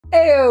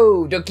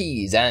Heyo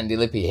duckies,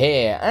 Andilippi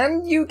here,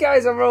 and you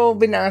guys have all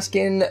been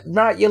asking,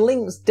 right, your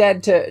link's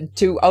dead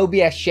to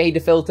OBS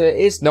ShaderFilter,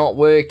 it's not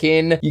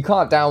working, you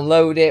can't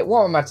download it,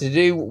 what am I to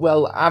do?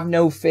 Well, have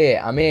no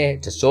fear, I'm here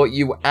to sort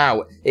you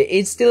out. It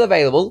is still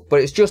available,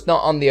 but it's just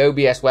not on the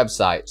OBS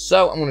website,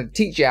 so I'm going to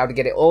teach you how to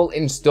get it all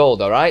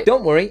installed, alright?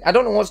 Don't worry, I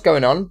don't know what's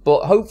going on,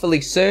 but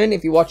hopefully soon,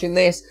 if you're watching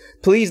this,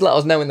 please let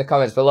us know in the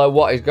comments below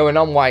what is going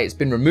on, why it's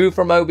been removed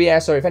from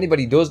OBS, or if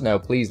anybody does know,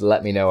 please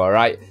let me know,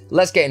 alright?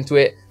 Let's get into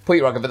it. Put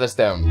your rocket for the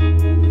stone.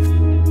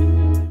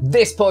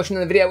 This portion of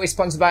the video is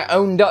sponsored by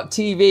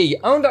Own.tv.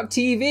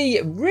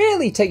 Own.tv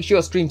really takes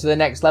your stream to the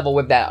next level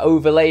with their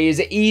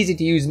overlays, easy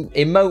to use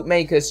emote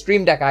makers,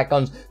 stream deck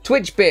icons,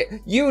 Twitch bit,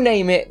 you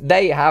name it,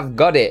 they have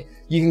got it.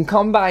 You can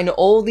combine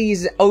all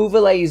these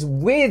overlays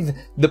with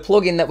the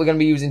plugin that we're going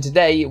to be using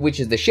today, which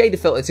is the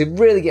ShaderFilter, to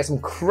really get some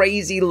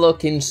crazy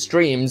looking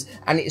streams,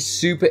 and it's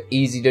super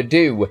easy to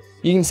do.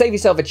 You can save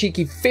yourself a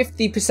cheeky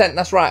 50%,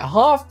 that's right,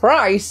 half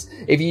price,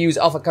 if you use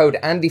offer code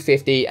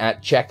Andy50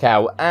 at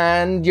checkout,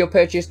 and your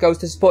purchase goes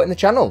to supporting the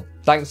channel.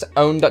 Thanks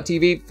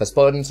Own.tv for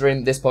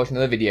sponsoring this portion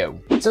of the video.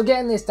 So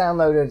getting this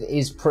downloaded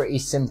is pretty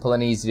simple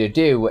and easy to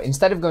do.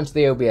 Instead of going to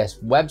the OBS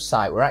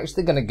website, we're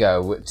actually going to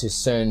go to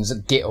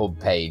CERN's GitHub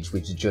page,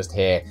 which is just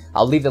here.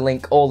 I'll leave the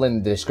link all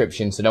in the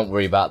description, so don't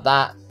worry about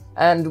that.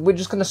 And we're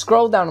just going to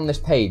scroll down on this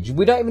page.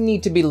 We don't even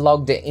need to be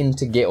logged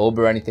into GitHub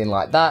or anything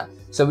like that.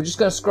 So we're just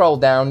going to scroll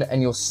down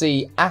and you'll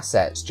see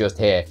assets just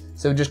here.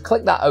 So just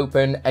click that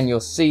open and you'll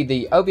see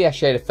the OBS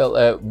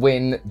ShaderFilter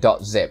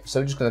win.zip. So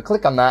we're just going to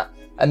click on that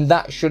and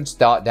that should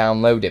start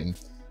downloading.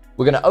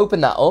 We're going to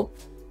open that up.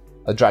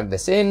 I'll drag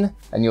this in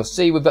and you'll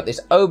see we've got this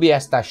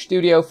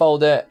OBS-Studio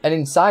folder, and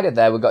inside of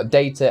there we've got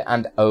data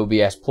and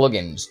OBS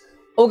plugins.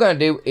 All we're going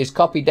to do is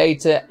copy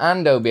data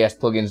and OBS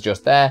plugins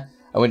just there,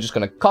 and we're just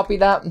going to copy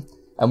that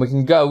and we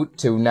can go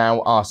to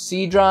now our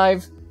C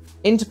drive,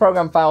 into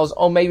program files,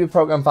 or maybe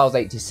program files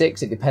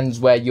 86, it depends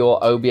where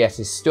your OBS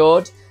is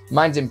stored.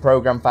 Mine's in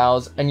program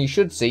files and you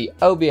should see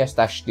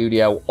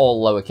OBS-Studio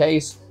all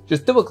lowercase.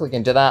 Just double click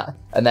into that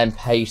and then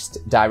paste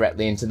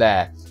directly into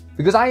there.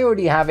 Because I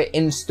already have it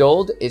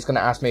installed, it's going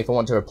to ask me if I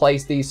want to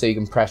replace these, so you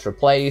can press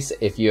replace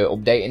if you're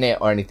updating it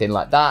or anything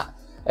like that.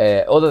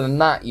 Other than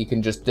that, you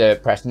can just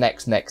press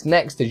next, next,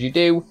 next as you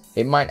do.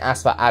 It might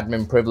ask for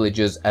admin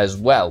privileges as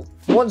well.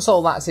 Once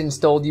all that's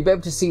installed, you'll be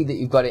able to see that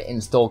you've got it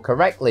installed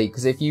correctly,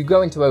 because if you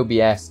go into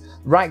OBS,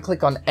 right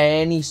click on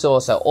any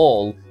source at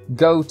all,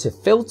 go to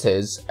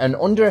filters, and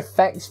under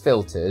effects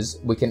filters,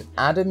 we can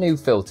add a new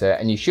filter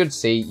and you should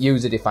see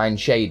user defined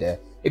shader.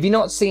 If you're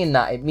not seeing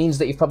that, it means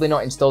that you've probably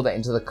not installed it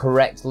into the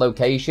correct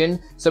location,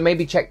 so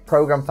maybe check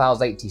program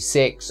files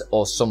 86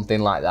 or something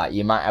like that.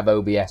 You might have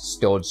OBS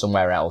stored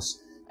somewhere else.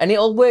 And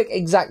it'll work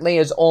exactly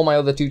as all my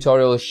other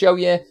tutorials show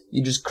you.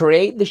 You just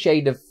create the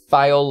shader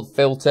file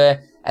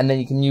filter, and then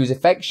you can use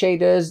effect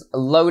shaders,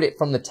 load it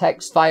from the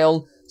text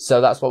file. So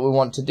that's what we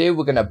want to do.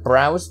 We're going to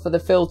browse for the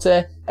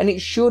filter, and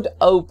it should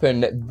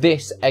open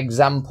this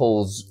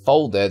examples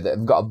folder that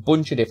have got a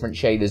bunch of different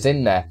shaders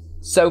in there.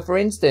 So for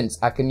instance,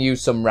 I can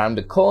use some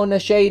rounded corner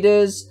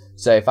shaders.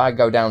 So if I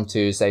go down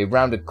to say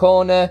rounded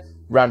corner,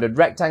 rounded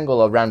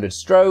rectangle, or rounded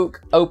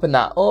stroke, open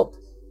that up,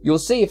 you'll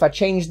see if I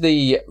change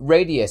the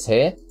radius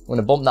here, I'm going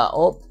to bump that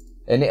up,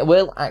 and it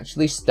will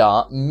actually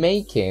start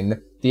making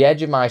the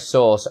edge of my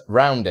source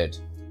rounded.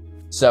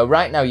 So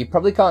right now you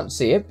probably can't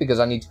see it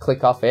because I need to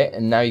click off it,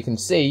 and now you can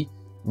see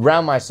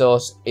round my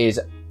source is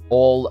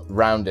all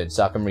rounded.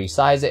 So I can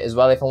resize it as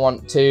well if I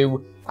want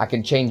to. I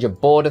can change a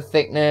border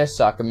thickness,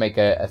 so I can make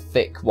a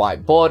thick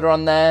white border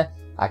on there.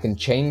 I can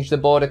change the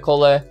border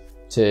color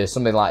to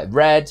something like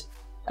red.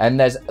 And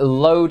there's a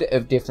load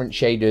of different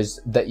shaders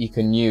that you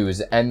can use,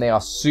 and they are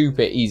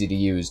super easy to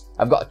use.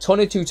 I've got a ton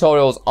of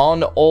tutorials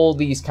on all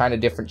these kind of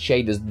different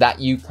shaders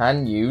that you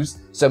can use,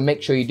 so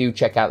make sure you do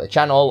check out the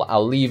channel.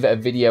 I'll leave a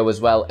video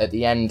as well at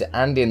the end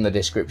and in the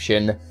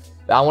description.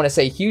 I want to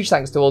say huge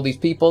thanks to all these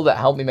people that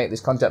help me make this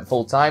content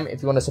full time.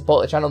 If you want to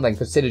support the channel, then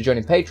consider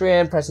joining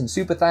Patreon, pressing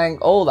super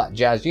thank, all that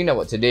jazz, you know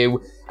what to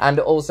do. And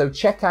also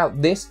check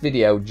out this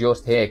video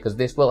just here, because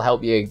this will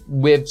help you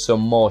with some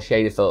more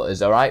shader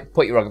filters, alright?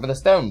 Put your rocket for the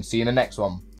stone. See you in the next one.